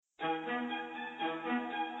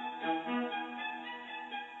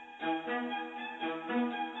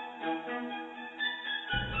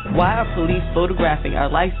Why are police photographing our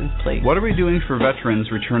license plates? What are we doing for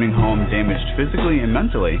veterans returning home damaged physically and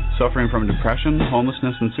mentally, suffering from depression,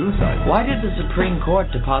 homelessness, and suicide? Why did the Supreme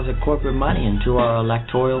Court deposit corporate money into our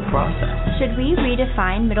electoral process? Should we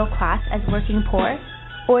redefine middle class as working poor?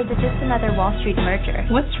 Or is it just another Wall Street merger?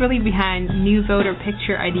 What's really behind new voter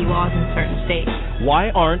picture ID laws in certain states?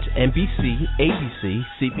 Why aren't NBC, ABC,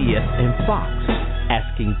 CBS, and Fox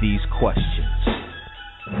asking these questions?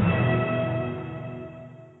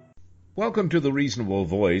 Welcome to the Reasonable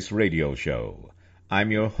Voice radio show.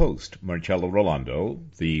 I'm your host, Marcello Rollando,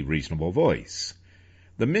 the Reasonable Voice.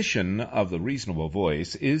 The mission of the Reasonable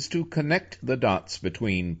Voice is to connect the dots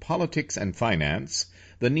between politics and finance,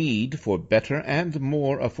 the need for better and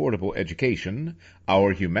more affordable education,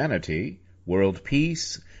 our humanity, world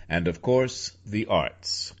peace, and, of course, the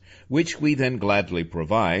arts, which we then gladly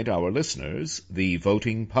provide our listeners, the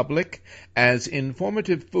voting public, as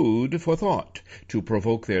informative food for thought to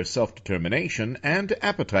provoke their self-determination and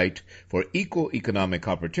appetite for equal economic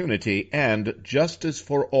opportunity and justice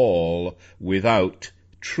for all without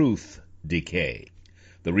truth decay.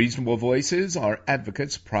 The Reasonable Voices are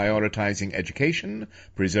advocates prioritizing education,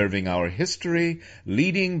 preserving our history,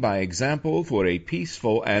 leading by example for a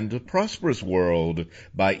peaceful and prosperous world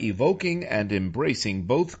by evoking and embracing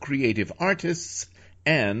both creative artists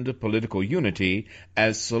and political unity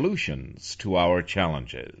as solutions to our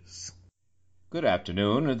challenges. Good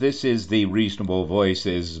afternoon. This is the Reasonable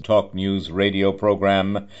Voices Talk News radio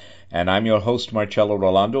program, and I'm your host, Marcello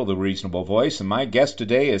Rollando, the Reasonable Voice, and my guest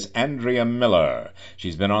today is Andrea Miller.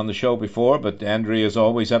 She's been on the show before, but Andrea is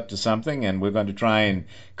always up to something, and we're going to try and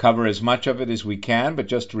cover as much of it as we can, but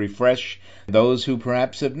just to refresh those who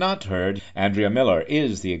perhaps have not heard, Andrea Miller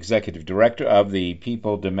is the Executive Director of the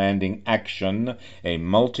People Demanding Action, a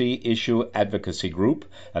multi-issue advocacy group,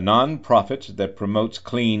 a non-profit that promotes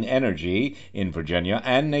clean energy in Virginia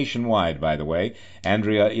and nationwide, by the way.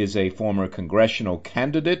 Andrea is a former congressional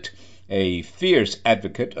candidate, a fierce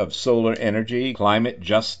advocate of solar energy, climate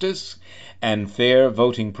justice, and fair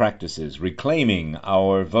voting practices, reclaiming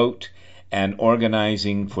our vote and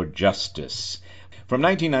organizing for justice. From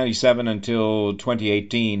 1997 until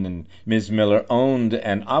 2018, Ms. Miller owned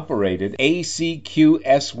and operated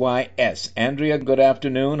ACQSYS. Andrea, good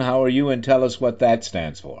afternoon. How are you? And tell us what that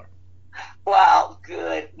stands for. Well,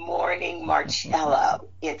 good morning, Marcello.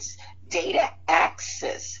 It's Data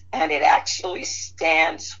Access, and it actually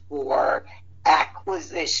stands for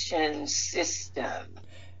Acquisition System.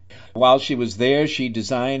 While she was there, she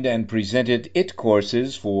designed and presented IT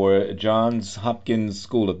courses for Johns Hopkins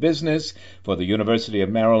School of Business, for the University of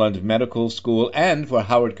Maryland Medical School, and for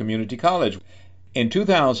Howard Community College. In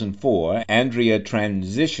 2004, Andrea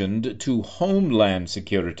transitioned to Homeland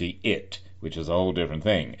Security IT, which is a whole different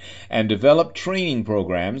thing, and developed training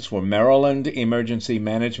programs for Maryland Emergency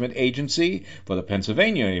Management Agency, for the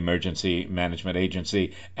Pennsylvania Emergency Management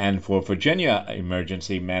Agency, and for Virginia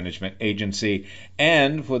Emergency Management Agency,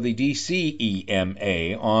 and for the DC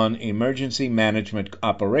EMA on emergency management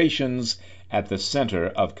operations at the Center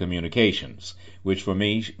of Communications, which for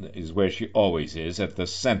me is where she always is, at the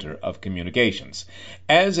center of communications.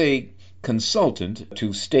 As a consultant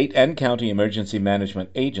to state and county emergency management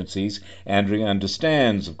agencies, Andrea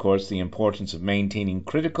understands, of course, the importance of maintaining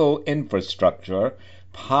critical infrastructure,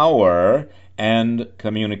 power, and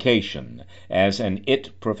communication. As an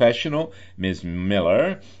IT professional, Ms.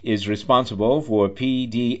 Miller is responsible for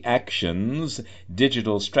PD Action's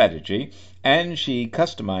digital strategy, and she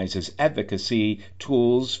customizes advocacy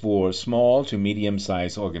tools for small to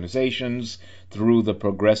medium-sized organizations through the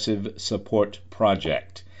Progressive Support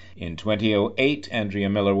Project. In 2008, Andrea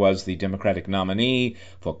Miller was the Democratic nominee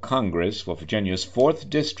for Congress for Virginia's 4th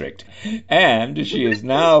District, and she is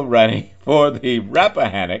now running for the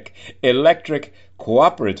Rappahannock Electric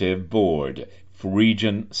Cooperative Board for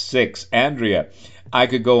Region 6. Andrea, I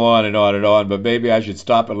could go on and on and on, but maybe I should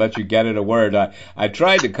stop and let you get in a word. I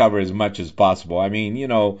tried to cover as much as possible. I mean, you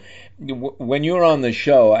know, when you're on the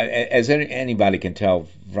show, as anybody can tell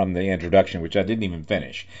from the introduction, which I didn't even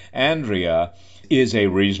finish, Andrea is a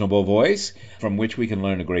reasonable voice from which we can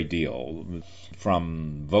learn a great deal.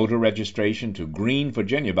 From voter registration to Green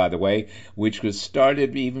Virginia, by the way, which was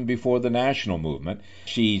started even before the national movement.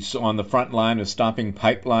 She's on the front line of stopping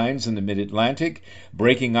pipelines in the mid-Atlantic,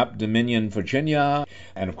 breaking up Dominion, Virginia,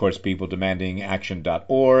 and of course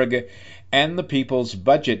peopledemandingaction.org, and the People's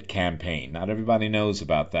Budget Campaign. Not everybody knows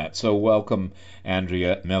about that. So welcome,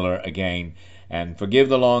 Andrea Miller, again. And forgive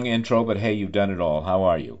the long intro, but hey, you've done it all. How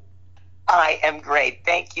are you? I am great.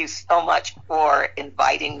 Thank you so much for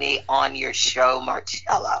inviting me on your show,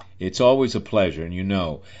 Marcello. It's always a pleasure, and you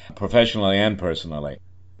know, professionally and personally.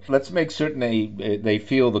 let's make certain they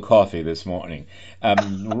feel the coffee this morning.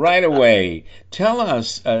 Right away, tell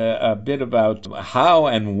us a bit about how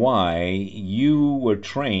and why you were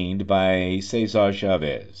trained by Cesar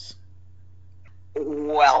Chavez.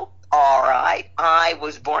 Well, all right. I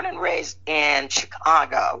was born and raised in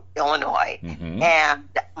Chicago, Illinois, and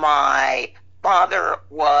my father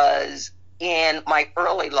was, in my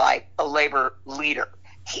early life, a labor leader.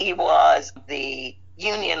 He was the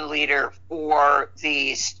union leader for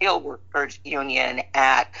the Steelworkers Union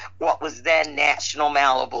at what was then National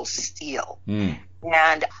Malibu Steel.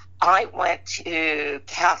 And I went to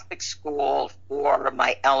Catholic school for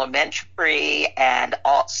my elementary and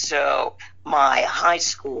also my high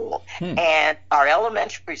school. And our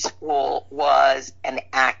elementary school was an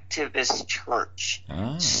activist church.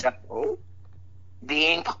 So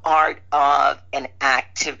being part of an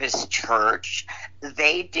activist church,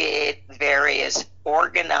 they did various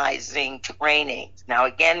organizing trainings. Now,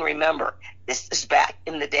 again, remember, this is back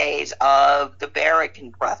in the days of the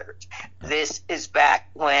Barragan brothers. This is back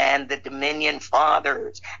when the Dominion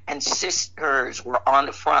fathers and sisters were on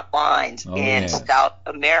the front lines in South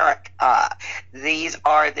America. These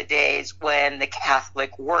are the days when the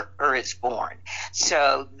Catholic worker is born.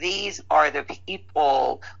 So these are the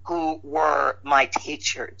people who were my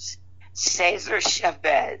teachers. Cesar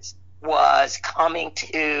Chavez was coming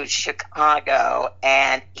to Chicago,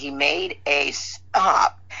 and he made a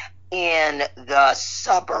stop in the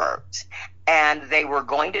suburbs, and they were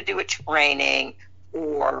going to do a training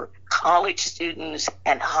for college students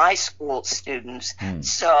and high school students.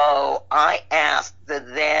 So I asked the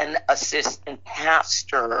then assistant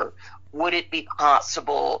pastor, would it be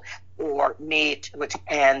possible for me to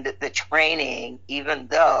attend the training, even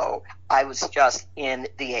though I was just in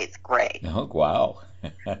the 8th grade? Oh, wow.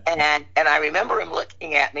 And I remember him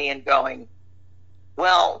looking at me and going,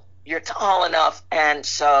 well, you're tall enough, and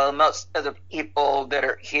so most of the people that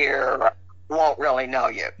are here won't really know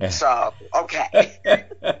you. So, okay.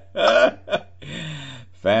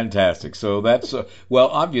 Fantastic. So that's, well,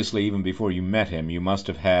 obviously, even before you met him, you must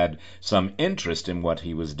have had some interest in what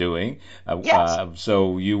he was doing. Yes.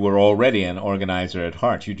 So you were already an organizer at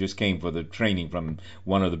heart. You just came for the training from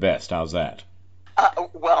one of the best. How's that?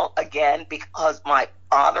 Well, again, because my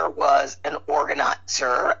father was an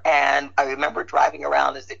organizer, and I remember driving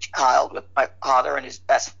around as a child with my father and his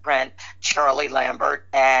best friend, Charlie Lambert,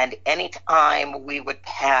 and anytime we would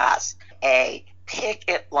pass a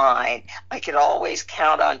picket line, I could always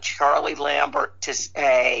count on Charlie Lambert to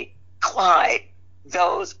say, Clyde,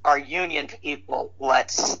 those are union people,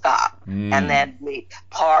 let's stop. And then we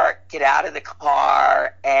park, get out of the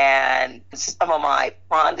car, and some of my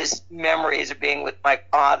fondest memories of being with my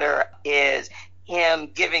father is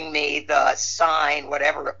him giving me the sign,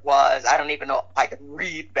 whatever it was. I don't even know if I could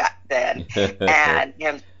read back then. And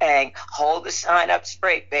him saying, hold the sign up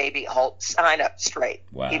straight, baby, hold the sign up straight.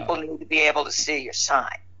 Wow. People need to be able to see your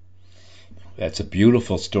sign. That's a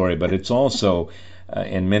beautiful story, but it's also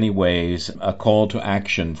in many ways a call to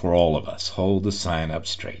action for all of us. Hold the sign up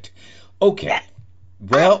straight. Okay. Yes.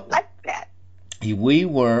 Well, I like that. We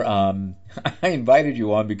were, I invited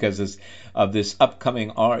you on because of this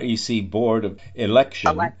upcoming REC board of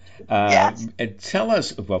election. Yes. Tell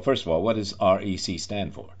us, well, first of all, what does REC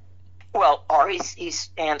stand for? Well, REC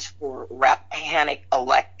stands for Rappahannock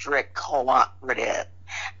Electric Cooperative,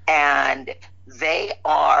 and they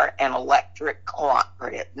are an electric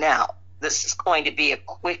cooperative. Now, this is going to be a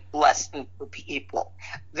quick lesson for people.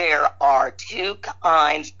 There are two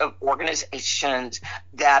kinds of organizations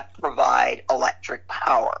that provide electric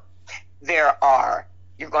power. There are,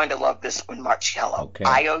 you're going to love this one, Marcello, okay.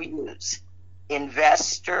 IOUs,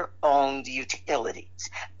 investor-owned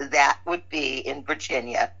utilities. That would be, in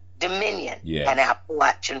Virginia, Dominion and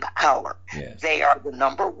Appalachian Power. Yes. They are the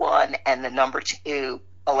number one and the number two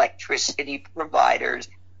electricity providers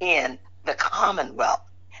in the Commonwealth.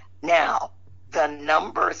 Now, the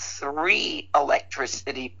number three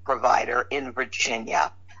electricity provider in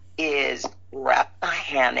Virginia is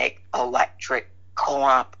Rappahannock Electric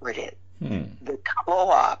Cooperative. The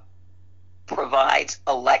co-op provides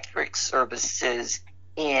electric services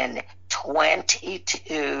in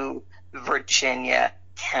 22 Virginia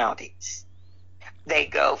counties. They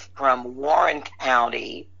go from Warren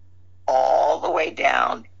County all the way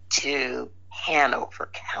down to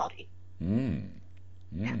Hanover County.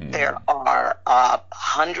 There are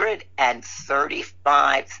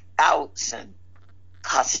 135,000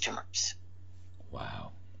 customers.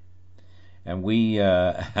 Wow. And we,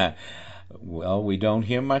 well, we don't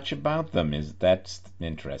hear much about them. That's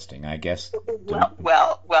interesting, I guess.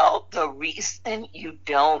 Well, the reason you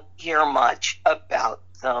don't hear much about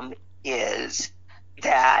them is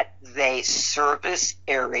that they service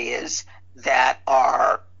areas that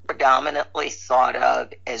are predominantly thought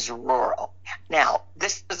of as rural. Now,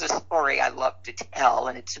 this is a story I love to tell,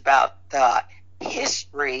 and it's about the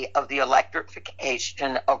history of the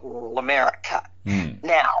electrification of rural America.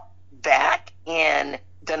 Now, back in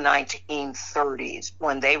the 1930s,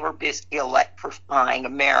 when they were busy electrifying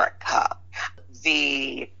America,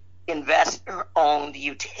 the investor-owned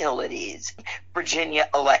utilities, Virginia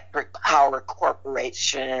Electric Power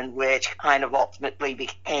Corporation, which kind of ultimately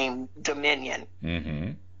became Dominion,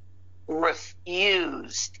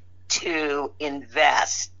 refused to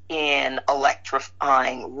invest in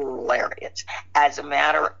electrifying rural areas. As a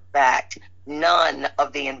matter of fact, none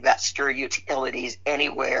of the investor utilities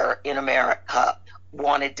anywhere in America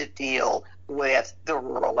wanted to deal with the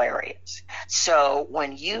rural areas. So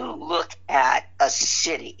when you look at a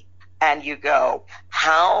city and you go,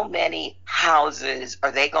 how many houses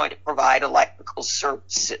are they going to provide electrical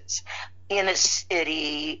services? In a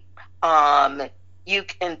city, you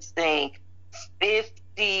can think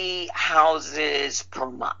 50 houses per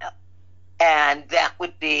mile. And that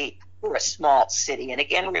would be for a small city. And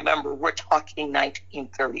again, remember, we're talking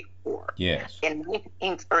 1934. Yes. In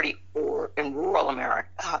 1934, in rural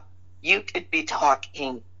America, you could be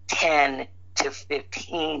talking 10 to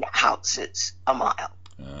 15 houses a mile.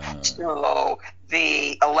 So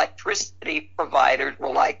the electricity providers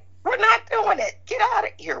were like, we're not doing it. Get out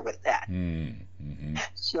of here with that.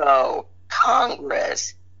 So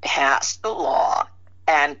Congress passed a law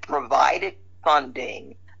and provided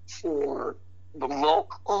funding for the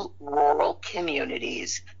local rural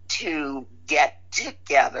communities to get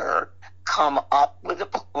together, come up with a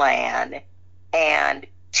plan, and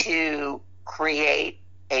to create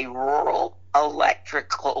a rural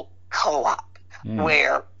electrical co-op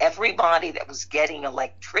where everybody that was getting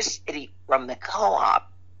electricity from the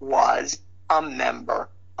co-op was a member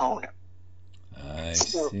owner. I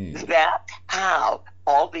see. That's how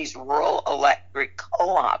all these rural electric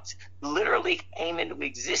co-ops literally came into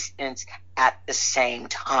existence at the same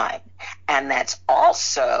time. And that's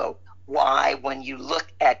also why when you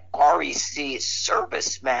look at REC's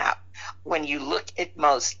service map, when you look at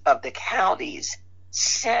most of the counties,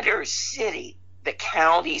 Center City, the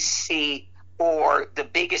county seat or the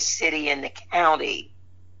biggest city in the county,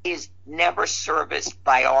 is never serviced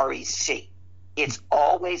by REC. It's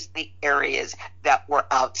always the areas that were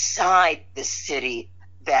outside the city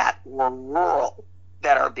that were rural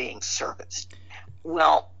that are being serviced.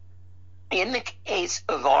 Well, in the case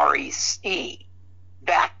of REC,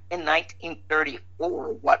 back in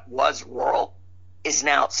 1934, what was rural is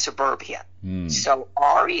now suburbia. So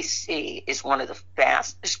REC is one of the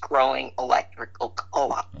fastest growing electrical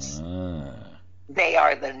co-ops. They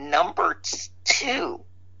are the number 2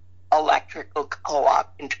 electrical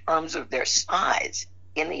co-op in terms of their size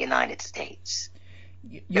in the United States.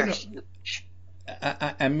 They're huge.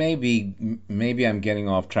 I maybe I'm getting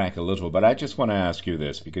off track a little, but I just want to ask you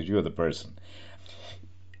this because you're the person.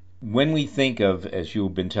 When we think of, as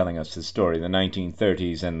you've been telling us the story, the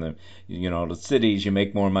 1930s and the cities, you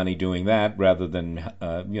make more money doing that rather than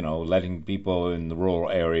letting people in the rural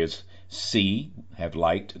areas see, have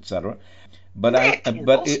light, etc. But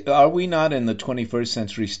are we not in the 21st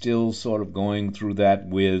century still sort of going through that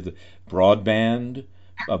with broadband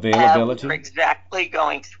availability? We're exactly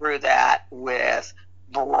going through that with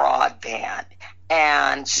broadband.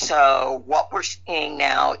 And so what we're seeing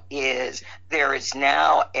now is there is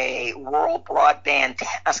now a rural broadband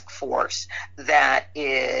task force that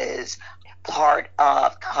is part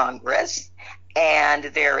of Congress, and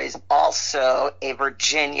there is also a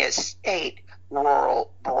Virginia state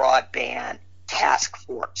rural broadband task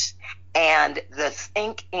force. And the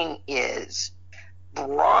thinking is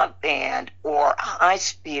broadband or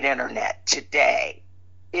high-speed internet today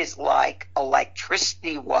is like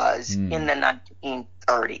electricity was in the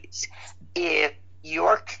 1930s. If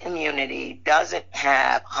your community doesn't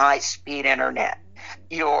have high-speed internet,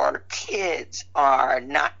 your kids are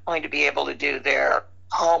not going to be able to do their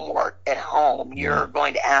homework at home. You're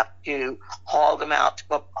going to have to haul them out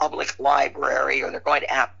to a public library, or they're going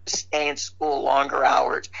to have to stay in school longer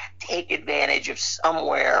hours, take advantage of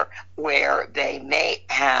somewhere where they may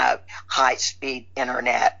have high-speed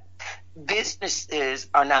internet. Businesses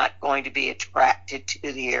are not going to be attracted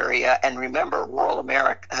to the area. And remember, rural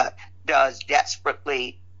America does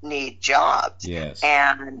desperately need jobs. Yes.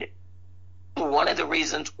 And one of the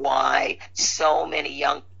reasons why so many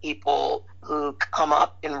young people who come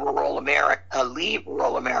up in rural America leave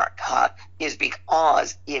rural America is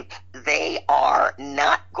because if they are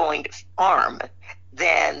not going to farm,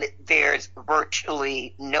 then there's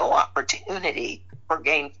virtually no opportunity for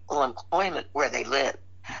gainful employment where they live.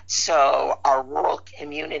 So our rural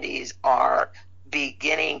communities are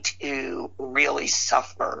beginning to really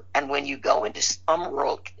suffer. And when you go into some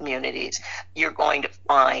rural communities, you're going to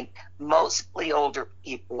find mostly older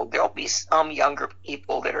people. There'll be some younger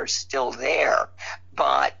people that are still there,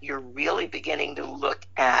 but you're really beginning to look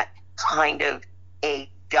at kind of a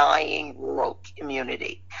dying rural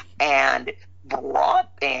community. And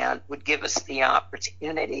broadband would give us the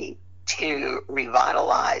opportunity to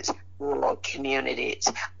revitalize rural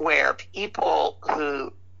communities where people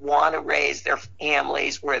who want to raise their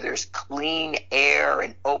families where there's clean air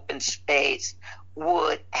and open space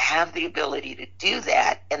would have the ability to do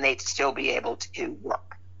that, and they'd still be able to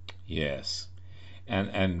work. Yes.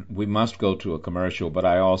 And we must go to a commercial, but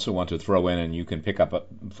I also want to throw in, and you can pick up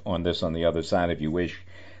on this on the other side if you wish,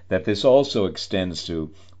 that this also extends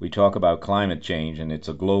to, we talk about climate change, and it's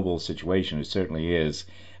a global situation, it certainly is,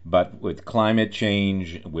 but with climate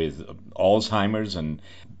change, with Alzheimer's and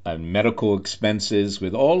medical expenses,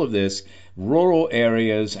 with all of this, rural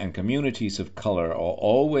areas and communities of color are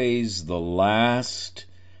always the last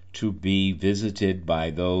to be visited by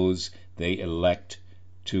those they elect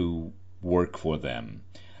to work for them.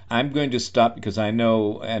 I'm going to stop because I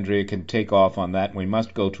know Andrea can take off on that. We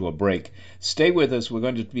must go to a break. Stay with us. We're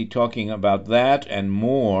going to be talking about that and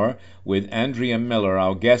more with Andrea Miller,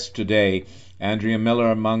 our guest today. Andrea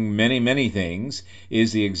Miller, among many, many things,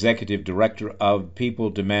 is the executive director of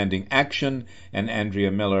People Demanding Action, and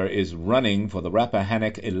Andrea Miller is running for the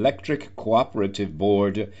Rappahannock Electric Cooperative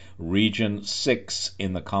Board, Region 6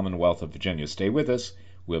 in the Commonwealth of Virginia. Stay with us.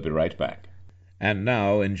 We'll be right back. And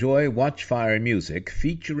now enjoy Watchfire music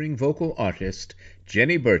featuring vocal artist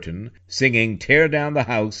Jenny Burton singing Tear Down the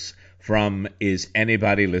House from Is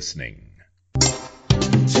Anybody Listening?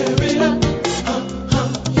 Tear it up,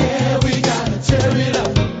 yeah, we gotta tear it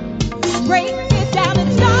up. Break it down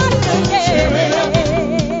and start it again. Tear it up,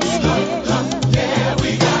 yeah,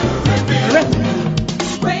 we gotta rip it up.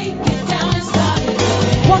 Break it down and start it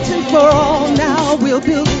again. Once and for all now we'll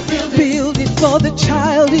build it for the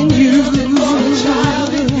child in you.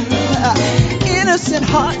 Innocent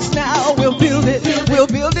hearts now we'll build it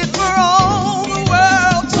for all the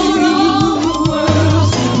world to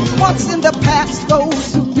see. Once in the past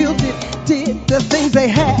those who built it did the things they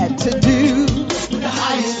had to do with the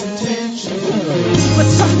highest intention. But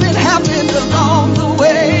something happened along the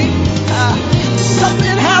way.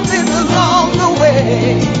 Something happened along the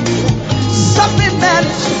way. Something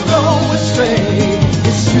managed to go astray.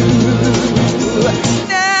 It's true.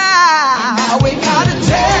 Now we gotta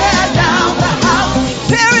tear down the house.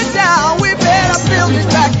 Tear it down. We better build it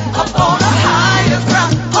back up on a higher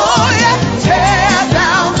ground. Oh yeah. Tear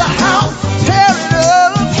down the house. Tear it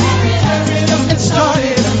up. And start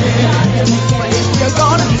it again. But if you're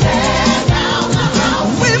gonna tear down the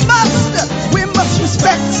house, we must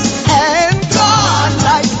respect and guard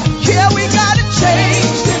life. Yeah, we gotta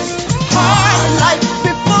change this hard life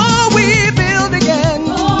before we build again.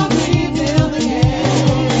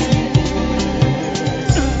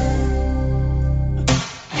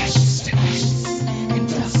 Ashes to ashes and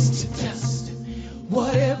dust to dust.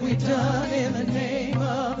 What have we done in the name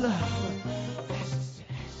of love? Ashes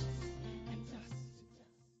to ashes and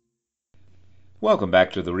dust to dust. Welcome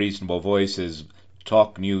back to the Reasonable Voices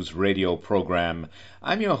Talk News radio program.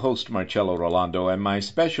 I'm your host, Marcello Rollando, and my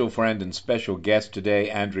special friend and special guest today,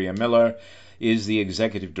 Andrea Miller, is the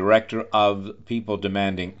executive director of People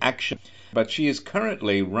Demanding Action, but she is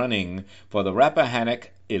currently running for the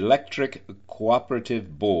Rappahannock Electric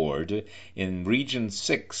Cooperative Board in Region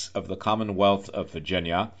 6 of the Commonwealth of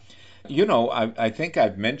Virginia. You know, I think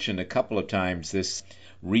I've mentioned a couple of times this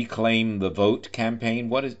Reclaim the Vote campaign.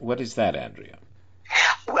 What is that, Andrea?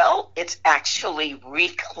 Well, it's actually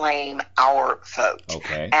Reclaim Our Vote.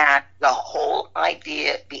 Okay. And the whole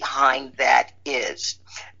idea behind that is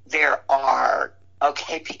there are,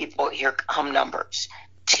 okay, people, here come numbers,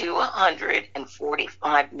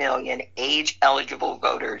 245 million age-eligible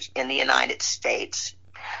voters in the United States.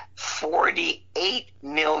 48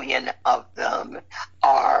 million of them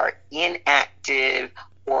are inactive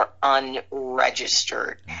or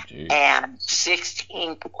unregistered, and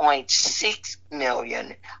 16.6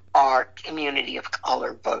 million are community of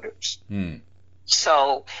color voters.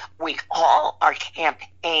 So we call our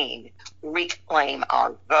campaign Reclaim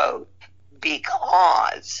Our Vote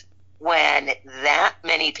because when that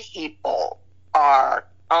many people are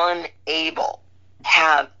unable,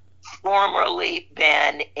 have formerly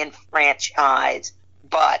been enfranchised,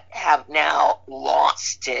 but have now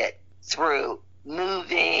lost it through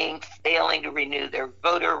moving, failing to renew their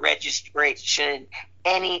voter registration,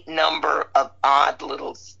 any number of odd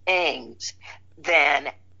little things, then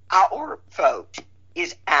our vote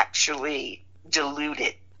is actually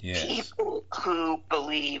diluted. Yes. People who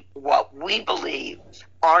believe what we believe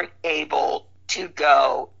aren't able to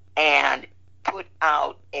go and put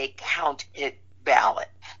out a counted ballot.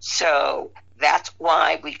 So that's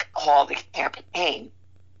why we call the campaign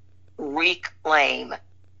Reclaim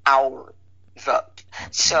Our Vote.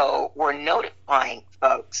 So we're notifying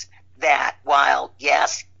folks that while,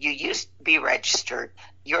 yes, you used to be registered,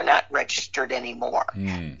 you're not registered anymore.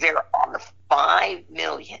 There are 5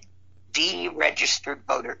 million deregistered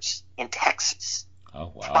voters in Texas.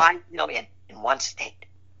 Oh, wow. 5 million in one state.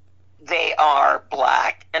 They are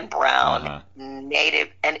black and brown, Native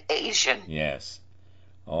and Asian. Yes.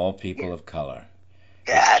 All people of color.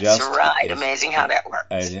 That's right. Amazing how that works.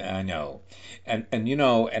 I know. And you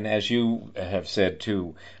know, and as you have said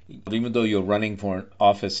too, even though you're running for an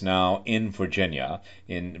office now in Virginia,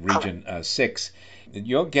 in Region 6,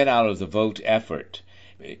 your Get Out of the Vote effort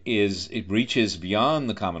it reaches beyond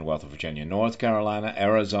the Commonwealth of Virginia, North Carolina,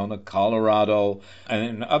 Arizona, Colorado,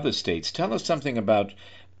 and other states. Tell us something about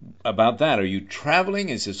that. Are you traveling?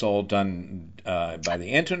 Is this all done by the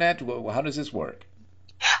internet? How does this work?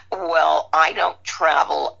 Well, I don't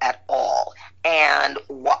travel at all. And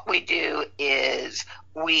what we do is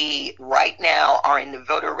we right now are in the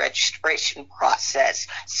voter registration process.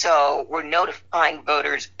 So we're notifying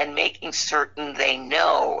voters and making certain they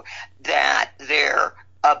know that their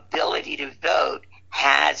ability to vote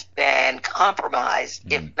has been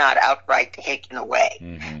compromised, if not outright taken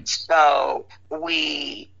away. So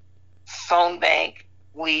we phone bank,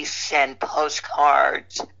 we send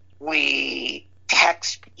postcards, we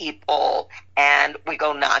text people, and we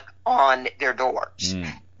go knock on their doors.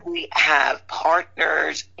 We have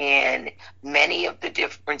partners in many of the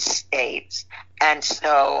different states, and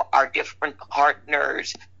so our different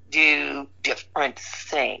partners do different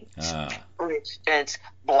things. For instance,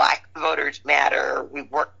 Black Voters Matter, we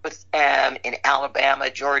work with them in Alabama,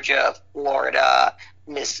 Georgia, Florida,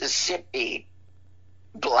 Mississippi.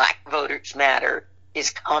 Black Voters Matter is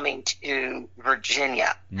coming to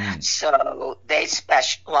Virginia. So they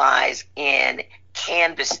specialize in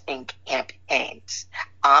canvassing campaigns.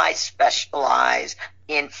 I specialize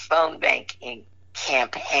in phone banking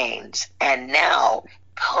campaigns and now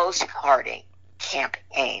postcarding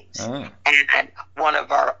campaigns. And one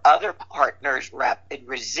of our other partners, Rapid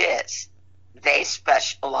Resist, they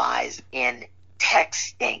specialize in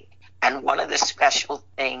texting. And one of the special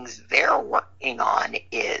things they're working on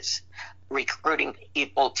is recruiting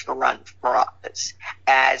people to run for office.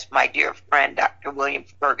 As my dear friend Dr. William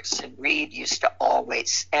Ferguson Reed used to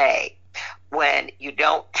always say, when you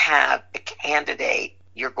don't have a candidate,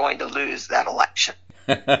 you're going to lose that election.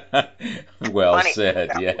 Well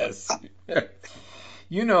said, yes.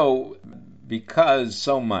 You know, because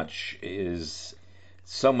so much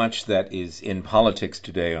that is in politics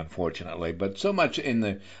today, unfortunately, but so much in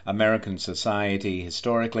the American society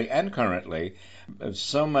historically and currently,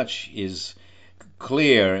 so much is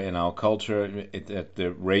clear in our culture that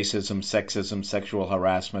the racism, sexism, sexual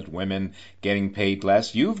harassment, women getting paid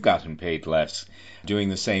less. You've gotten paid less doing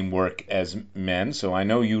the same work as men, so I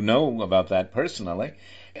know you know about that personally.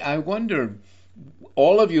 I wonder,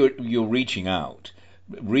 all of your reaching out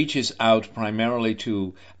reaches out primarily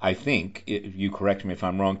to, I think, you correct me if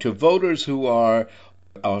I'm wrong, to voters who are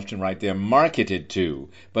often right, they're marketed to,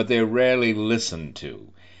 but they're rarely listened to.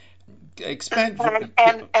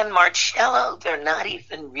 And Marcello, they're not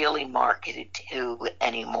even really marketed to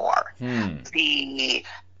anymore. The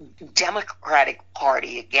Democratic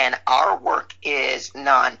Party, again, our work is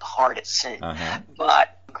nonpartisan,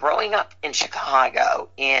 but growing up in Chicago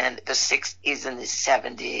in the 60s and the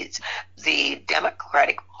 70s, the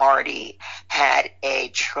Democratic Party had a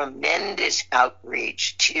tremendous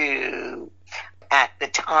outreach to, at the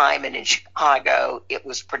time, and in Chicago, it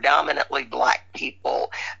was predominantly black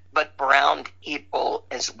people, but brown people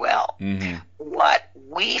as well. What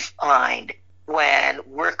we find when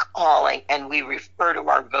we're calling, and we refer to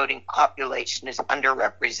our voting population as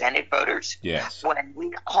underrepresented voters. Yes. When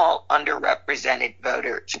we call underrepresented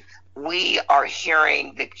voters, we are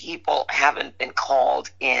hearing that people haven't been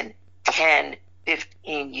called in 10,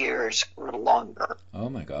 15 years or longer. Oh,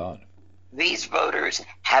 my God. These voters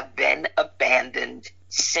have been abandoned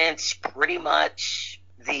since pretty much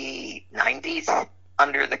the 90s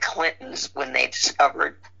under the Clintons when they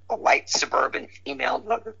discovered a white suburban female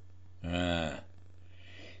voter.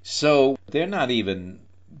 So they're not even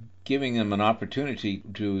giving them an opportunity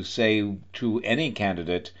to say to any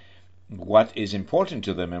candidate what is important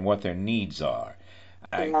to them and what their needs are.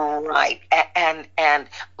 Right. And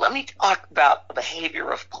let me talk about the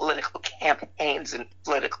behavior of political campaigns and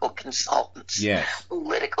political consultants. Yes.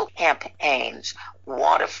 Political campaigns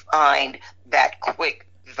want to find that quick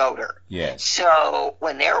voter. Yes. So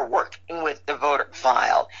when they're working with the voter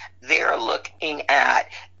file, they're looking at,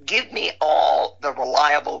 give me all the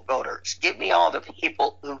reliable voters. Give me all the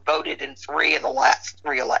people who voted in 3 of the last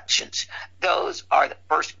 3 elections. Those are the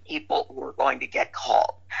first people who are going to get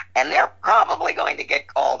called. And they're probably going to get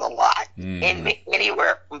called a lot,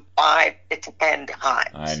 anywhere from 5 to 10 times.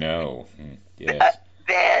 I know. Yes.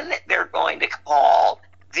 Then they're going to call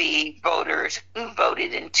the voters who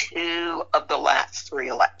voted in 2 of the last 3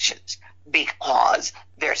 elections, because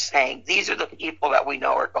they're saying these are the people that we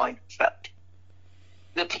know are going to vote.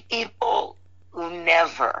 The people who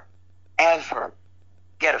never, ever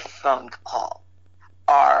get a phone call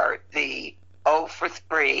are the 0 for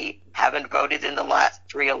 3, haven't voted in the last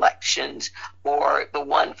 3 elections, or the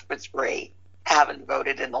 1 for 3, haven't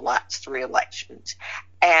voted in the last 3 elections.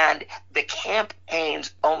 And the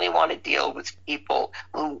campaigns only want to deal with people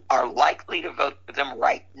who are likely to vote for them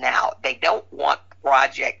right now. They don't want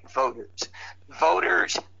project voters,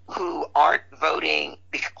 voters who aren't voting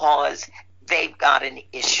because they've got an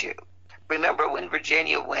issue. Remember when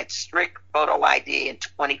Virginia went strict photo ID in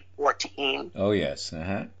 2014? Oh, yes.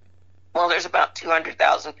 Uh-huh. Well, there's about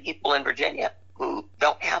 200,000 people in Virginia who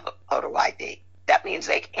don't have a photo ID. That means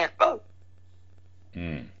they can't vote.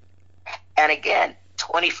 And again,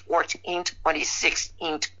 2014,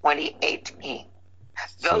 2016, 2018.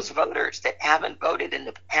 Those voters that haven't voted in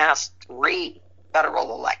the past 3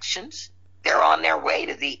 federal elections, they're on their way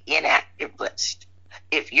to the inactive list.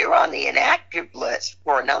 If you're on the inactive list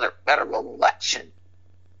for another federal election,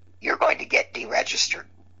 you're going to get deregistered.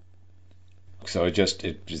 So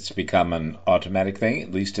it's become an automatic thing,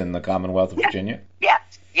 at least in the Commonwealth of Virginia?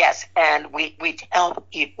 Yes. And we tell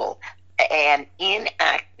people an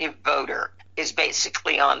inactive voter is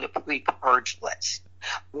basically on the pre-purge list.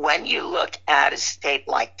 When you look at a state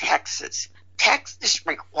like Texas, Texas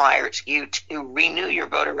requires you to renew your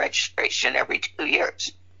voter registration every 2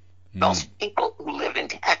 years. Most people who live in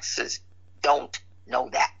Texas don't know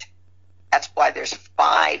that. That's why there's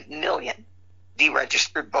 5 million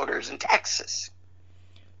deregistered voters in Texas.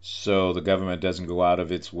 So the government doesn't go out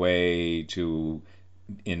of its way to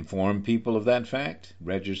inform people of that fact?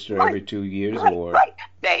 Register every 2 years? Right.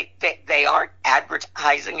 They aren't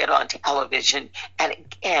advertising it on television. And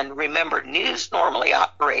again, remember, news normally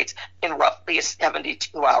operates in roughly a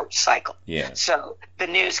 72-hour cycle. Yeah. So the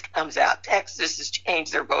news comes out. Texas has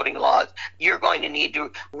changed their voting laws. You're going to need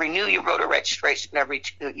to renew your voter registration every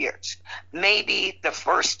 2 years. Maybe the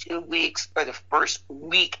first 2 weeks or the first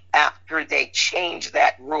week after they change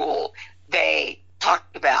that rule, they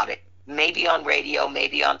talked about it. Maybe on radio,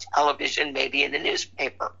 maybe on television, maybe in the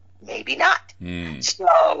newspaper, maybe not.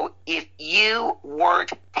 So if you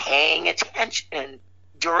weren't paying attention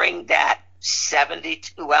during that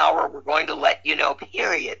 72-hour, we're going to let you know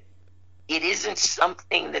period, it isn't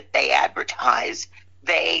something that they advertise.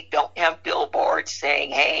 They don't have billboards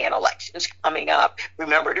saying, hey, an election's coming up,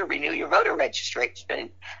 remember to renew your voter registration.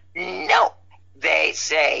 No. They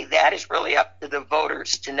say that is really up to the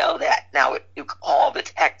voters to know that. Now, if you call the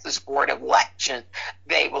Texas Board of Elections,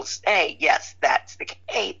 they will say, yes, that's the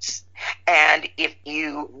case. And if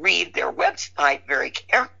you read their website very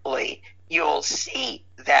carefully, you'll see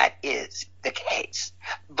that is the case.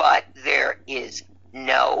 But there is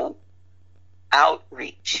no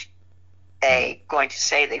outreach. They're going to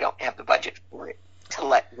say they don't have the budget for it to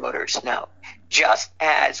let voters know. Just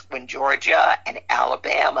as when Georgia and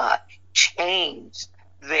Alabama changed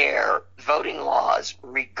their voting laws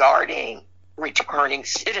regarding returning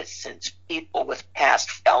citizens, people with past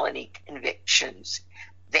felony convictions,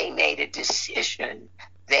 they made a decision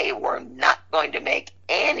they were not going to make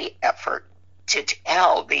any effort to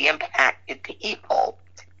tell the impacted people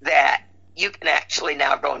that you can actually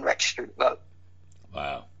now go and register to vote.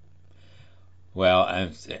 Wow. Well,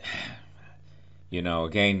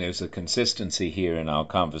 again, there's a consistency here in our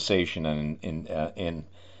conversation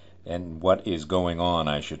and what is going on,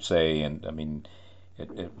 I should say. And I mean,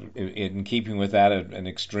 in keeping with that, an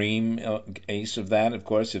extreme case of that, of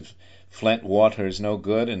course, if Flint water is no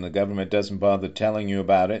good and the government doesn't bother telling you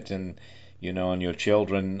about it, and and your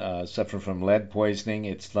children suffer from lead poisoning,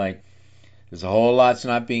 it's like there's a whole lot's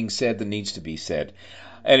not being said that needs to be said.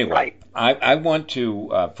 Anyway, I want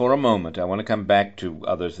to, for a moment, I want to come back to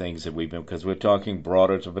other things that because we're talking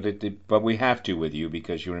broader, but we have to with you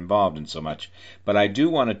because you're involved in so much. But I do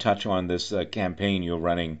want to touch on this campaign you're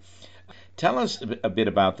running. Tell us a bit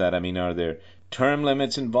about that. I mean, are there term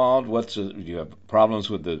limits involved? Do you have problems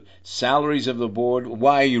with the salaries of the board?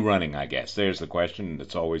 Why are you running, I guess? There's the question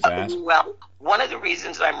that's always asked. Well, one of the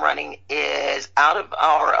reasons I'm running is out of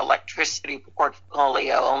our electricity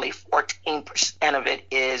portfolio, only 14% of it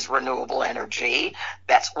is renewable energy.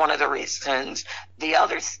 That's one of the reasons. The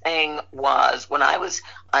other thing was when I was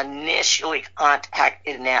initially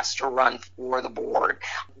contacted and asked to run for the board,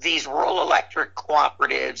 these rural electric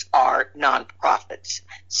cooperatives are nonprofits.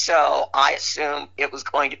 So I assumed it was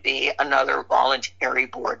going to be another voluntary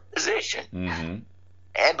board position. Mm-hmm.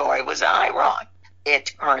 And boy, was I wrong.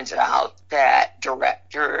 It turns out that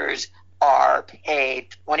directors are paid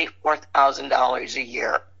 $24,000 a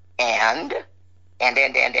year, and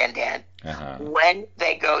when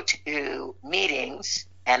they go to meetings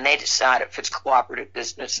and they decide if it's cooperative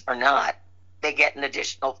business or not, they get an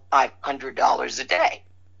additional $500 a day.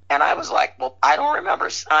 And I was like, well, I don't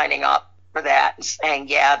remember signing up for that and saying,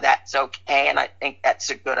 yeah, that's okay, and I think that's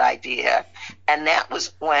a good idea. And that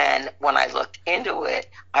was when I looked into it,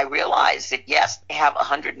 I realized that, yes, they have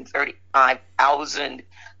 135,000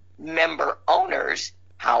 member owners.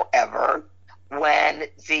 However, when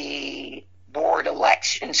the board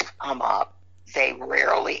elections come up, they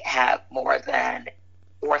rarely have more than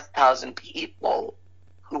 4,000 people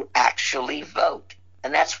who actually vote.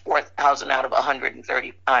 And that's 4,000 out of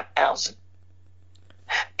 135,000.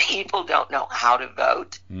 People don't know how to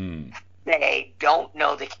vote. They don't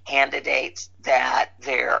know the candidates that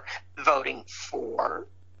they're voting for.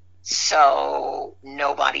 So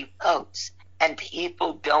nobody votes. And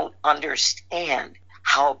people don't understand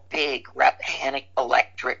how big Rappahannock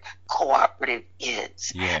Electric Cooperative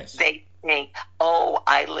is. Yes. They think, oh,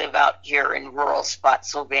 I live out here in rural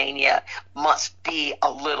Spotsylvania, must be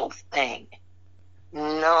a little thing.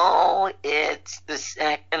 No, it's the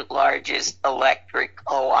second largest electric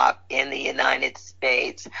co-op in the United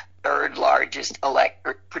States, third largest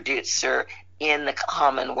electric producer in the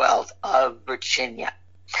Commonwealth of Virginia.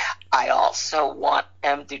 I also want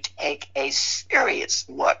them to take a serious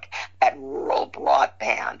look at rural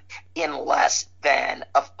broadband in less than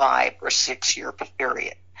a 5 or 6 year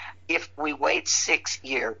period. If we wait 6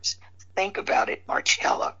 years, think about it,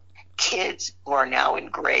 Marcello. Kids who are now in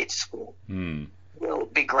grade school will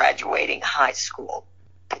be graduating high school,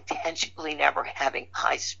 potentially never having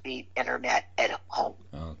high-speed internet at home.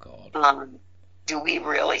 Oh, God. Do we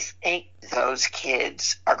really think those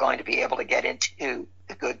kids are going to be able to get into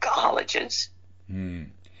the good colleges?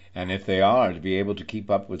 And if they are, to be able to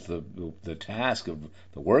keep up with the task of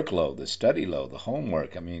the workload, the study load, the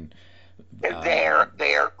homework, I mean... They're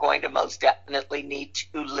going to most definitely need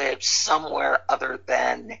to live somewhere other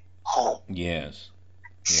than home. Yes.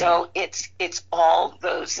 So it's all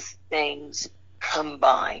those things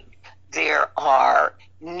combined. There are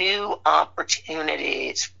new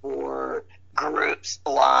opportunities for groups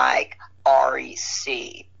like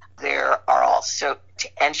REC. There are also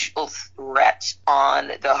potential threats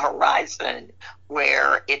on the horizon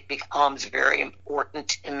where it becomes very important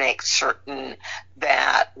to make certain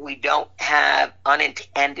that we don't have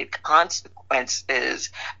unintended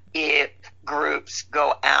consequences if groups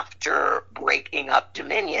go after breaking up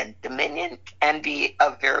Dominion. Dominion can be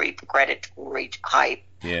a very predatory type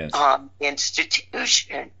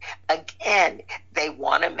institution. Again, they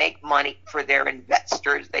want to make money for their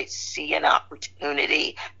investors. They see an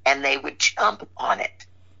opportunity and they would jump on it.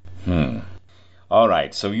 All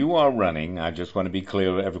right, so you are running, I just want to be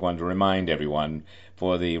clear to everyone, to remind everyone,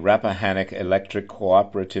 for the Rappahannock Electric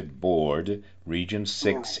Cooperative Board, Region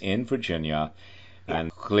 6 in Virginia.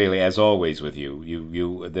 And clearly, as always with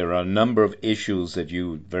you, there are a number of issues that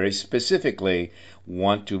you very specifically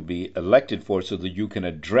want to be elected for so that you can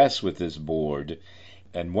address with this board.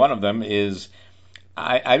 And one of them is,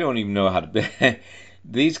 I don't even know how to...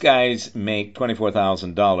 These guys make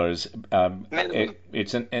 $24,000.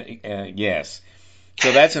 It's yes.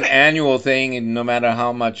 So that's an annual thing, and no matter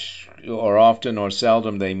how much or often or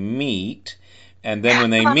seldom they meet. And then when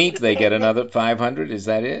they meet, they get another $500. Is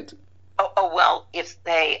that it? Oh, well, if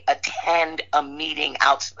they attend a meeting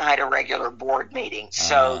outside a regular board meeting.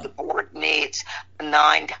 So the board meets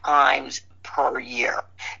 9 times per year.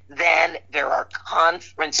 Then there are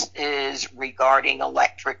conferences regarding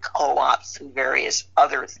electric co-ops and various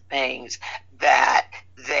other things that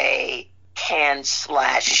they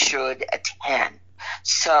can/should attend.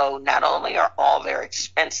 So not only are all their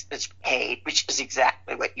expenses paid, which is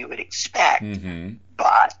exactly what you would expect,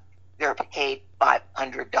 but they're paid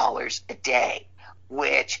 $500 a day,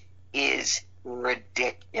 which is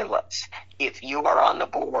ridiculous. If you are on the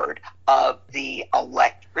board of the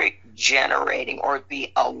electric generating or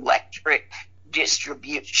the electric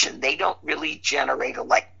distribution. They don't really generate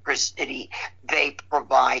electricity. They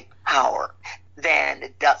provide power.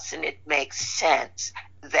 Then doesn't it make sense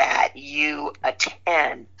that you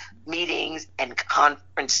attend meetings and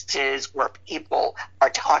conferences where people are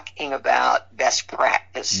talking about best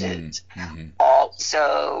practices? Mm-hmm.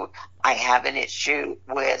 Also, I have an issue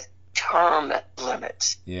with term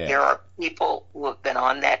limits. Yeah. There are people who have been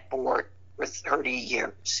on that board for 30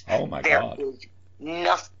 years. Oh, my There God. is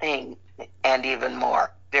nothing, and even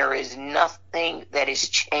more, there is nothing that is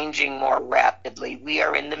changing more rapidly. We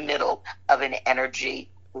are in the middle of an energy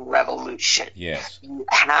revolution. Yes. You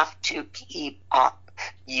have to keep up.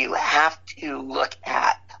 You have to look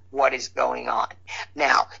at what is going on.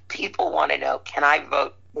 Now, people want to know, can I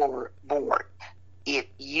vote for board? If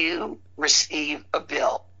you receive a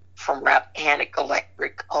bill from Rappahannock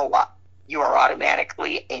Electric Co-op, you are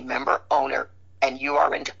automatically a member owner, and you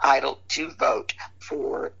are entitled to vote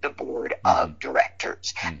for the board of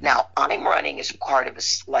directors. Now, I'm running as part of a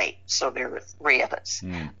slate, so there are 3 of us.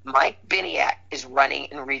 Mike Biniak is running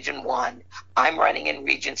in Region 1. I'm running in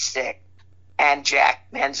Region 6. And Jack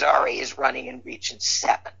Manzari is running in Region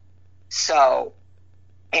 7. So,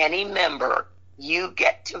 any member, you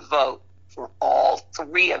get to vote for all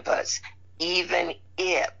 3 of us, even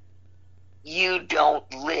if you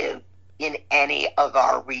don't live in any of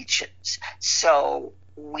our regions. So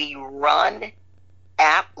we run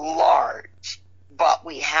at large, but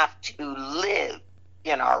we have to live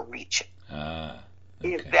in our region. Okay.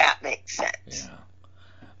 If that makes sense. Yeah.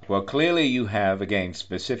 Well, clearly you have, again,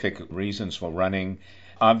 specific reasons for running.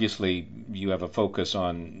 Obviously, you have a focus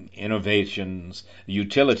on innovations,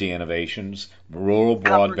 utility innovations, rural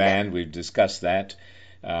broadband. We've discussed that.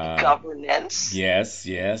 Governance. Yes.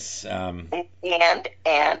 And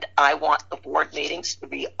I want the board meetings to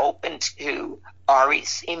be open to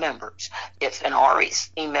REC members. If an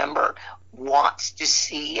REC member wants to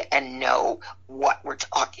see and know what we're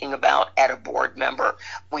talking about at a board member,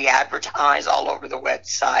 we advertise all over the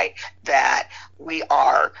website that we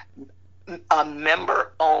are a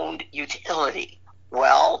member-owned utility.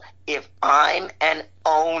 Well, if I'm an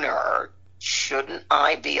owner, shouldn't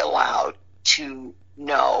I be allowed to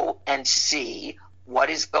know and see what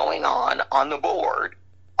is going on the board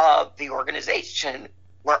of the organization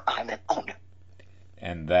where I'm an owner?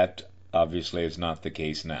 And that obviously is not the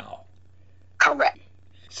case now. Correct.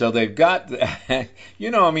 So they've got,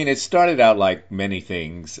 it started out like many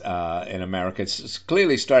things in America. It's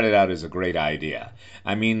clearly started out as a great idea.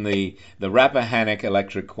 I mean, the Rappahannock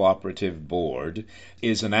Electric Cooperative Board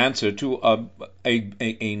is an answer to an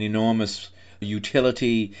enormous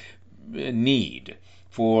utility need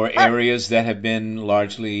for areas that have been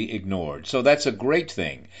largely ignored. So that's a great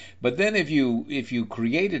thing. But then if you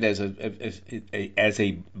create it as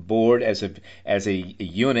a board, as a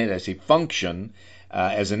unit, as a function,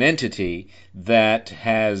 as an entity that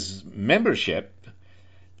has membership,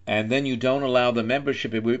 and then you don't allow the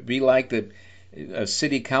membership, it would be like a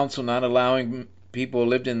city council not allowing people who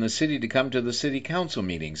lived in the city to come to the city council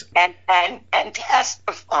meetings. And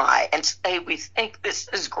testify and say, we think this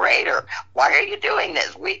is greater. Why are you doing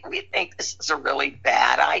this? We think this is a really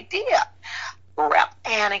bad idea.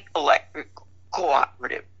 Rappahannock Electric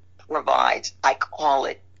Cooperative provides, I call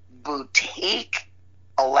it, boutique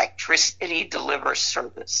electricity deliver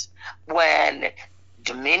service. When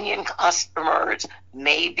Dominion customers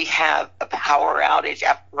maybe have a power outage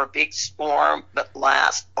after a big storm that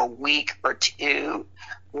lasts a week or 2,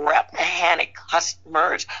 Rappahannock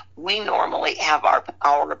customers, we normally have our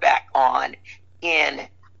power back on in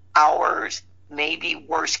hours, maybe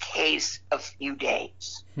worst case, a few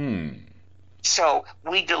days. So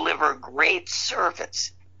we deliver great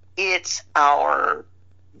service. It's our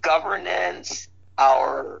governance,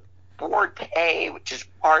 our board pay, which is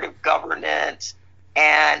part of governance,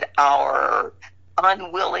 and our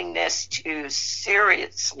unwillingness to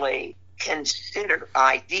seriously consider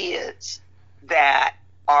ideas that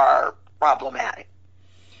are problematic.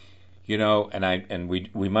 And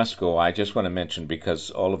we must go. I just want to mention,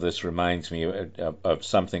 because all of this reminds me of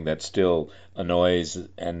something that still annoys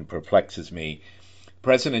and perplexes me.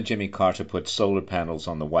 President Jimmy Carter put solar panels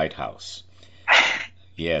on the White House.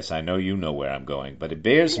 Yes, I know you know where I'm going, but it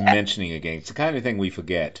bears mentioning again. It's the kind of thing we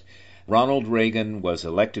forget. Ronald Reagan was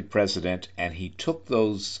elected president, and he took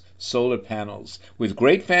those solar panels, with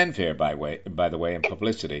great fanfare, by the way, and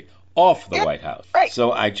publicity, off the White House. Right.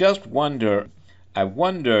 So I just wonder,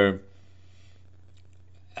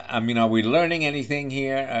 I mean, are we learning anything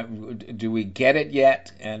here? Do we get it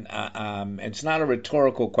yet? And it's not a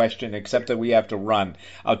rhetorical question, except that we have to run.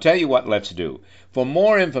 I'll tell you what let's do. For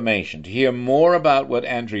more information, to hear more about what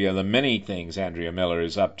the many things Andrea Miller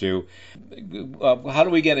is up to, how do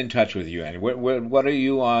we get in touch with you, Andy? What are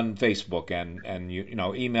you on Facebook and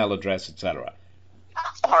email address, etc.?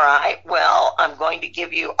 All right. Well, I'm going to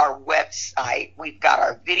give you our website. We've got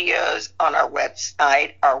our videos on our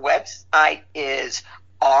website. Our website is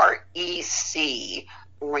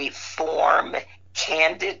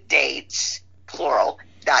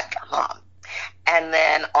recformcandidates.com. And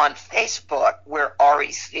then on Facebook, we're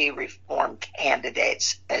REC Reform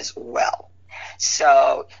Candidates as well.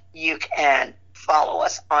 So you can follow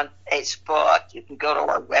us on Facebook. You can go to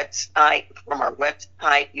our website. From our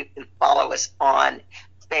website, you can follow us on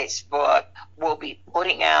Facebook. We'll be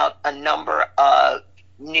putting out a number of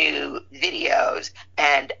new videos.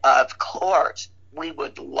 And of course, we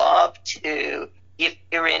would love to, if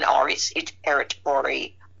you're in REC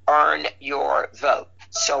territory, earn your vote.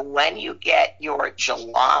 So when you get your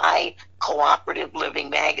July Cooperative Living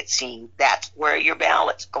magazine, that's where your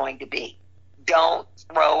ballot's going to be. Don't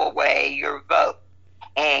throw away your vote.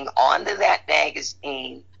 Hang on to that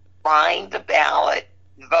magazine, find the ballot,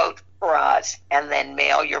 vote for us, and then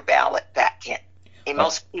mail your ballot back in. And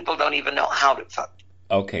most people don't even know how to vote.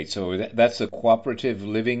 Okay, so that's a Cooperative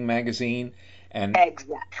Living magazine? And,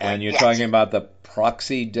 exactly. And you're talking about the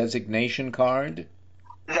proxy designation card?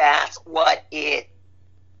 That's what it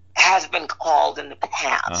has been called in the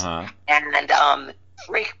past. And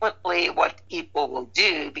frequently what people will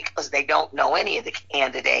do, because they don't know any of the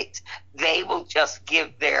candidates, they will just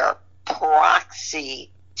give their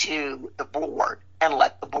proxy to the board and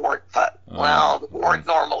let the board vote. Well, the board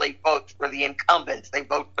normally votes for the incumbents. They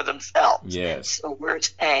vote for themselves. Yes. So we're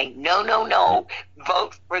saying, no,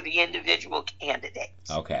 vote for the individual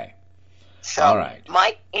candidates. Okay. So, all right.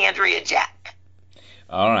 Mike, Andrea, Jack.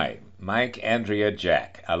 All right. Mike, Andrea,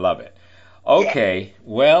 Jack. I love it. Okay. Yeah.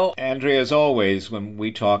 Well, Andrea, as always, when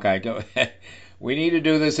we talk, I go, we need to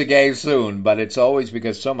do this again soon, but it's always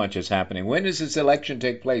because so much is happening. When does this election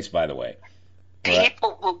take place, by the way?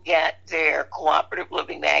 People will get their Cooperative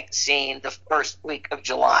Living magazine the first week of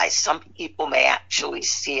July. Some people may actually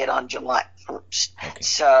see it on July 1st. Okay.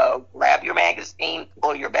 So grab your magazine,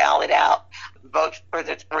 pull your ballot out, vote for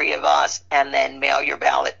the three of us, and then mail your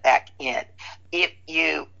ballot back in. If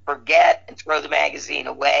you forget and throw the magazine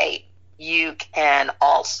away, you can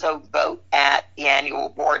also vote at the annual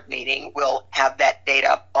board meeting. We'll have that date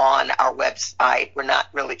up on our website. We're not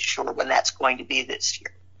really sure when that's going to be this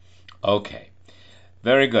year. Okay.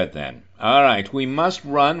 Very good, then. All right, we must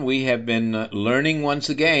run. We have been learning once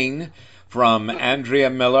again from Andrea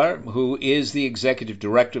Miller, who is the Executive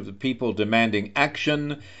Director of the People Demanding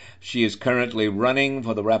Action. She is currently running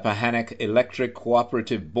for the Rappahannock Electric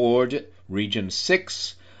Cooperative Board, Region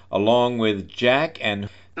 6, along with Jack and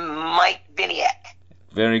Mike Viniak.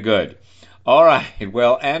 Very good. All right,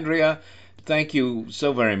 well, Andrea, thank you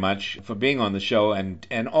so very much for being on the show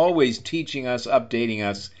and always teaching us, updating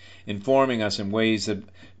us, informing us in ways that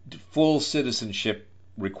full citizenship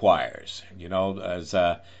requires. You know, as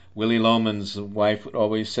Willie Loman's wife would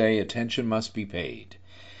always say, attention must be paid.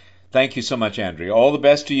 Thank you so much, Andrea. All the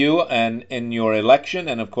best to you and in your election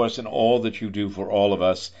and, of course, in all that you do for all of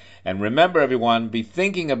us. And remember, everyone, be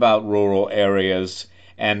thinking about rural areas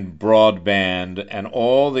and broadband and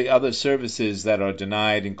all the other services that are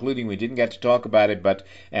denied, including, we didn't get to talk about it, but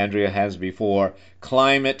Andrea has before,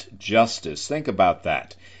 climate justice. Think about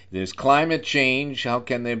that. There's climate change. How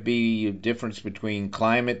can there be a difference between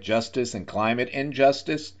climate justice and climate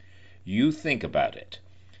injustice? You think about it.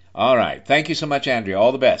 All right. Thank you so much, Andrea.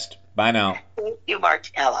 All the best. Bye now. Thank you,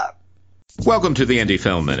 Marcello. Welcome to the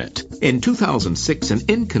NFL Minute. In 2006, an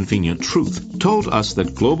inconvenient truth told us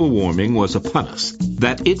that global warming was upon us,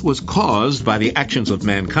 that it was caused by the actions of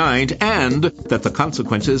mankind, and that the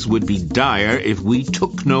consequences would be dire if we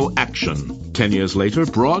took no action. 10 years later,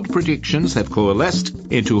 broad predictions have coalesced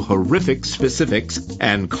into horrific specifics,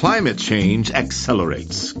 and climate change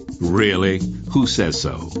accelerates. Really? Who says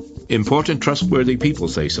so? Important, trustworthy people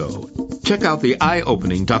say so. Check out the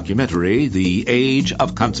eye-opening documentary, The Age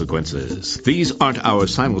of Consequences. These aren't our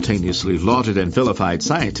simultaneously lauded and vilified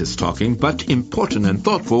scientists talking, but important and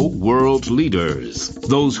thoughtful world leaders.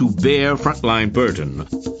 Those who bear frontline burden.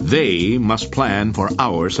 They must plan for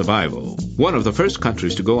our survival. One of the first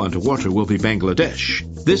countries to go underwater will be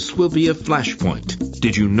Bangladesh. This will be a flashpoint.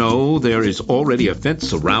 Did you know there is already a fence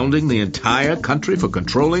surrounding the entire country for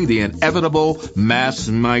controlling the inevitable mass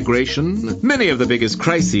migration? Many of the biggest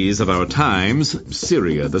crises of our Times,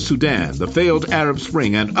 Syria, the Sudan, the failed Arab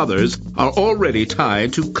Spring, and others are already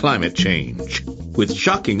tied to climate change. With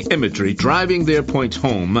shocking imagery driving their points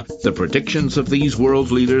home, the predictions of these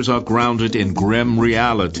world leaders are grounded in grim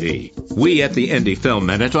reality. We at the Indie Film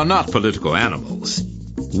Minute are not political animals.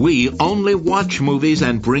 We only watch movies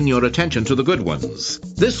and bring your attention to the good ones.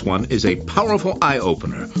 This one is a powerful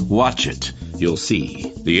eye-opener. Watch it. You'll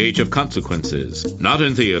see. The Age of Consequences. Not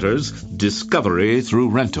in theaters. Discovery through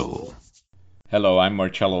rental. Hello, I'm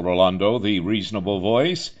Marcello Rollando, the Reasonable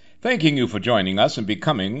Voice, thanking you for joining us and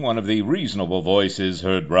becoming one of the reasonable voices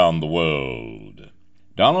heard round the world.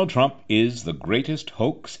 Donald Trump is the greatest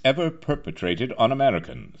hoax ever perpetrated on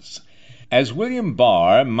Americans. As William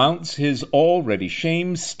Barr mounts his already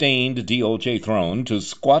shame-stained DOJ throne to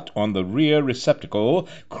squat on the rear receptacle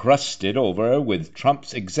crusted over with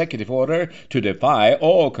Trump's executive order to defy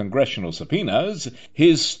all congressional subpoenas,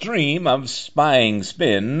 his stream of spying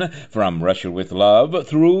spin from Russia with Love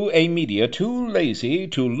through a media too lazy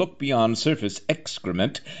to look beyond surface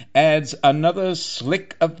excrement adds another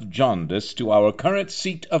slick of jaundice to our current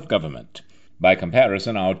seat of government. By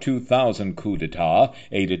comparison, our 2000 coup d'etat,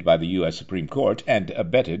 aided by the U.S. Supreme Court and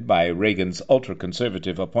abetted by Reagan's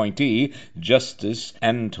ultra-conservative appointee, Justice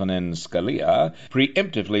Antonin Scalia,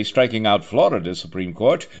 preemptively striking out Florida's Supreme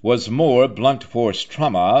Court, was more blunt force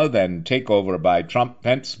trauma than takeover by Trump,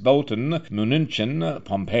 Pence, Bolton, Mnuchin,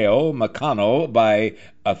 Pompeo, McConnell by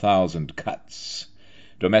 1,000 cuts.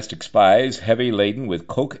 Domestic spies, heavy laden with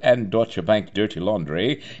Coke and Deutsche Bank dirty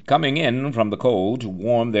laundry, coming in from the cold to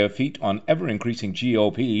warm their feet on ever-increasing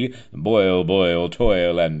GOP, boil,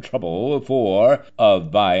 toil, and trouble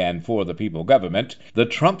of, by, and for the people government, the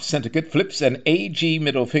Trump syndicate flips an AG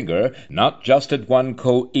middle finger, not just at one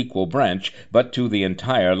co-equal branch, but to the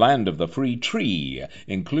entire land of the free tree,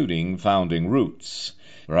 including founding roots.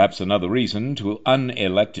 Perhaps another reason to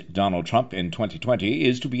unelect Donald Trump in 2020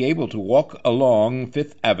 is to be able to walk along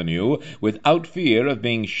Fifth Avenue without fear of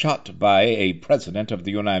being shot by a president of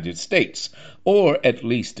the United States, or at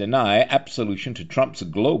least deny absolution to Trump's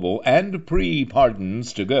global and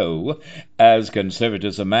pre-pardons to go, as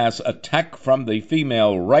conservatives amass attack from the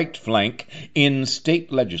female right flank in state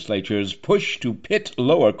legislatures push to pit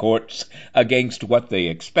lower courts against what they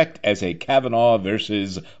expect as a Kavanaugh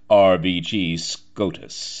versus RBG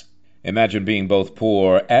SCOTUS. Imagine being both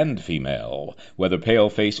poor and female, whether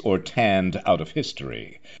pale-face or tanned out of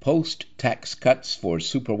history. Post-tax cuts for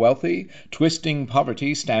super-wealthy, twisting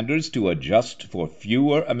poverty standards to adjust for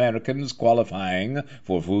fewer Americans qualifying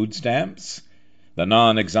for food stamps. The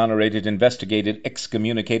non-exonerated investigated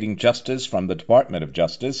excommunicating justice from the Department of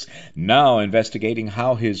Justice, now investigating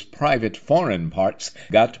how his private foreign parts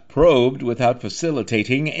got probed without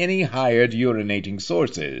facilitating any hired urinating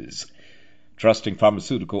sources. Trusting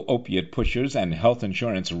pharmaceutical opiate pushers and health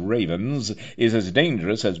insurance ravens is as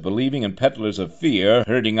dangerous as believing in peddlers of fear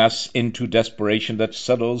herding us into desperation that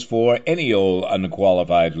settles for any old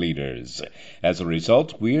unqualified leaders. As a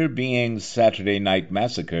result, we're being Saturday night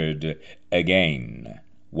massacred again.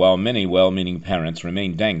 While many well-meaning parents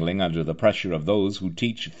remain dangling under the pressure of those who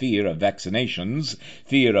teach fear of vaccinations,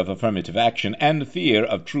 fear of affirmative action, and fear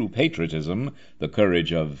of true patriotism, the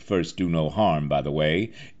courage of first do no harm, by the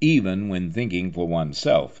way, even when thinking for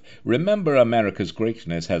oneself, remember America's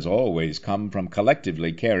greatness has always come from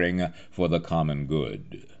collectively caring for the common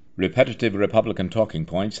good. Repetitive Republican talking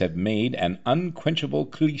points have made an unquenchable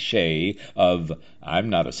cliché of, "I'm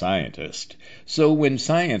not a scientist." So when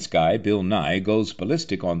science guy Bill Nye goes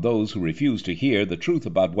ballistic on those who refuse to hear the truth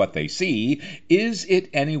about what they see, is it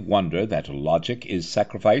any wonder that logic is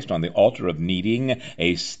sacrificed on the altar of needing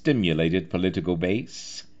a stimulated political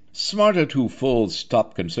base? Smarter to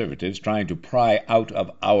full-stop conservatives trying to pry out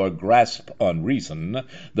of our grasp on reason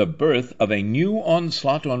the birth of a new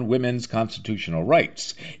onslaught on women's constitutional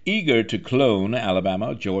rights, eager to clone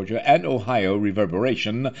Alabama, Georgia, and Ohio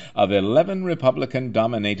reverberation of 11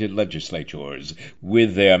 Republican-dominated legislatures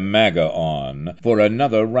with their MAGA on for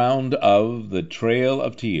another round of the Trail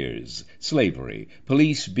of Tears, slavery,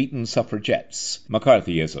 police-beaten suffragettes,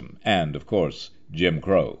 McCarthyism, and, of course, Jim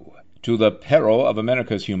Crow. To the peril of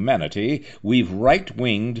America's humanity, we've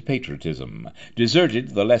right-winged patriotism,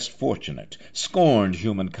 deserted the less fortunate, scorned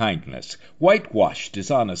human kindness, whitewashed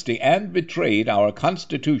dishonesty, and betrayed our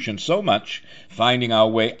Constitution so much, finding our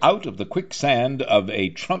way out of the quicksand of a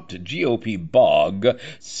trumped GOP bog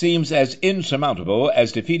seems as insurmountable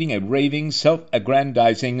as defeating a raving,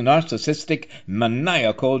 self-aggrandizing, narcissistic,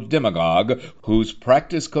 maniacal demagogue whose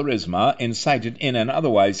practiced charisma incited in an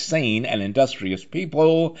otherwise sane and industrious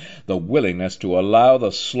people the willingness to allow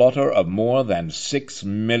the slaughter of more than 6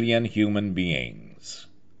 million human beings.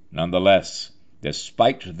 Nonetheless,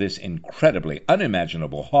 Despite this incredibly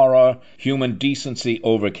unimaginable horror, human decency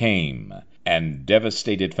overcame, and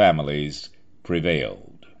devastated families prevailed.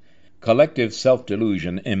 Collective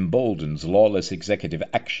self-delusion emboldens lawless executive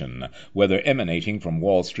action, whether emanating from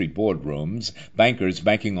Wall Street boardrooms, bankers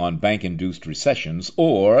banking on bank-induced recessions,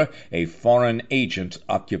 or a foreign agent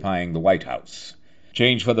occupying the White House.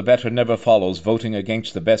 Change for the better never follows voting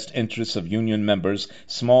against the best interests of union members,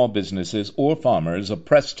 small businesses, or farmers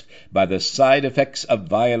oppressed by the side effects of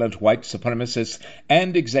violent white supremacists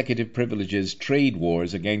and executive privileges trade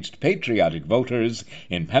wars against patriotic voters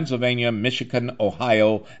in Pennsylvania, Michigan,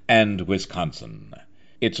 Ohio, and Wisconsin.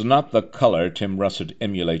 It's not the color Tim Russert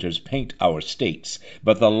emulators paint our states,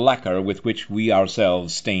 but the lacquer with which we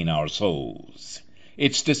ourselves stain our souls.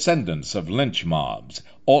 It's descendants of lynch mobs,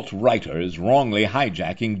 alt-righters wrongly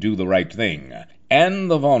hijacking Do the Right Thing, and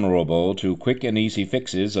the vulnerable to quick and easy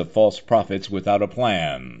fixes of false prophets without a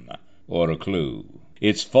plan or a clue.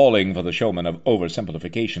 It's falling for the showman of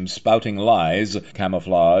oversimplification, spouting lies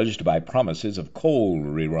camouflaged by promises of coal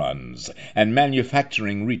reruns and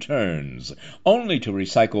manufacturing returns, only to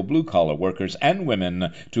recycle blue-collar workers and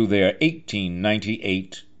women to their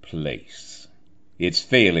 1898 place. It's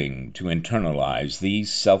failing to internalize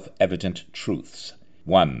these self-evident truths.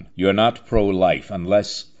 1. You're not pro-life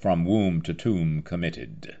unless from womb to tomb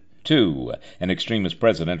committed. 2. An extremist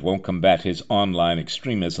president won't combat his online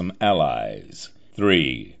extremism allies.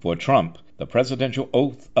 3. For Trump, the presidential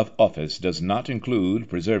oath of office does not include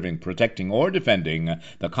preserving, protecting, or defending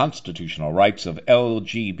the constitutional rights of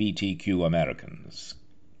LGBTQ Americans.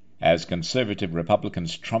 As conservative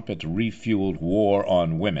Republicans trumpet refueled war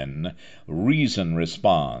on women, reason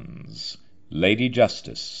responds. Lady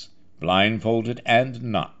Justice, blindfolded and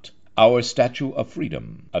not, our Statue of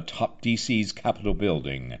Freedom atop D.C.'s Capitol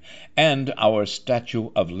building, and our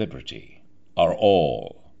Statue of Liberty are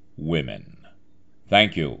all women.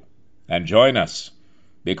 Thank you, and join us.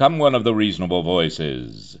 Become one of the reasonable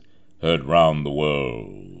voices heard round the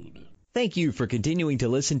world. Thank you for continuing to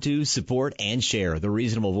listen to, support, and share the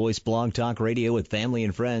Reasonable Voice Blog Talk Radio with family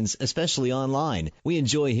and friends, especially online. We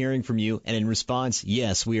enjoy hearing from you, and in response,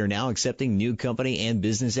 yes, we are now accepting new company and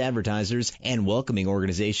business advertisers and welcoming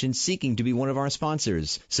organizations seeking to be one of our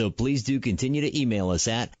sponsors. So please do continue to email us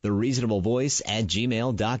at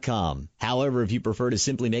thereasonablevoice@gmail.com. However, if you prefer to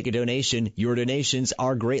simply make a donation, your donations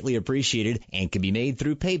are greatly appreciated and can be made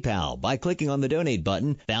through PayPal by clicking on the donate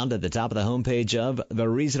button found at the top of the homepage of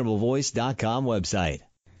thereasonablevoice.com website.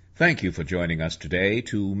 Thank you for joining us today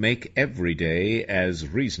to make every day as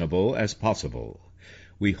reasonable as possible.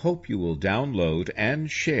 We hope you will download and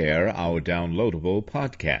share our downloadable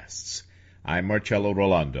podcasts. I'm Marcello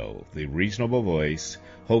Rollando, the Reasonable Voice,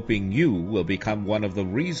 hoping you will become one of the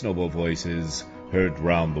reasonable voices heard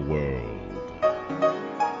round the world.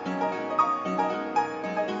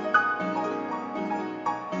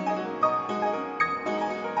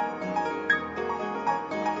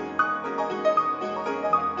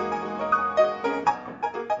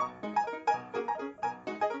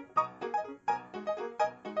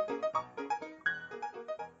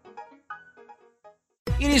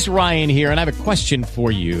 It is Ryan here, and I have a question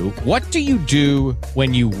for you. What do you do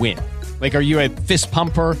when you win? Like, are you a fist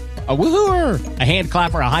pumper, a woo-hooer, a hand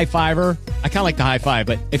clapper, a high-fiver? I kind of like the high-five,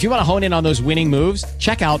 but if you want to hone in on those winning moves,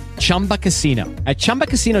 check out Chumba Casino. At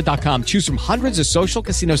ChumbaCasino.com, choose from hundreds of social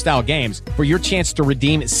casino-style games for your chance to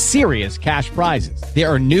redeem serious cash prizes. There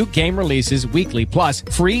are new game releases weekly, plus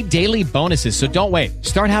free daily bonuses, so don't wait.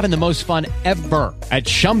 Start having the most fun ever at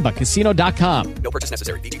ChumbaCasino.com. No purchase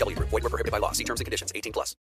necessary. VGW. Void where prohibited by law. See terms and conditions. 18+.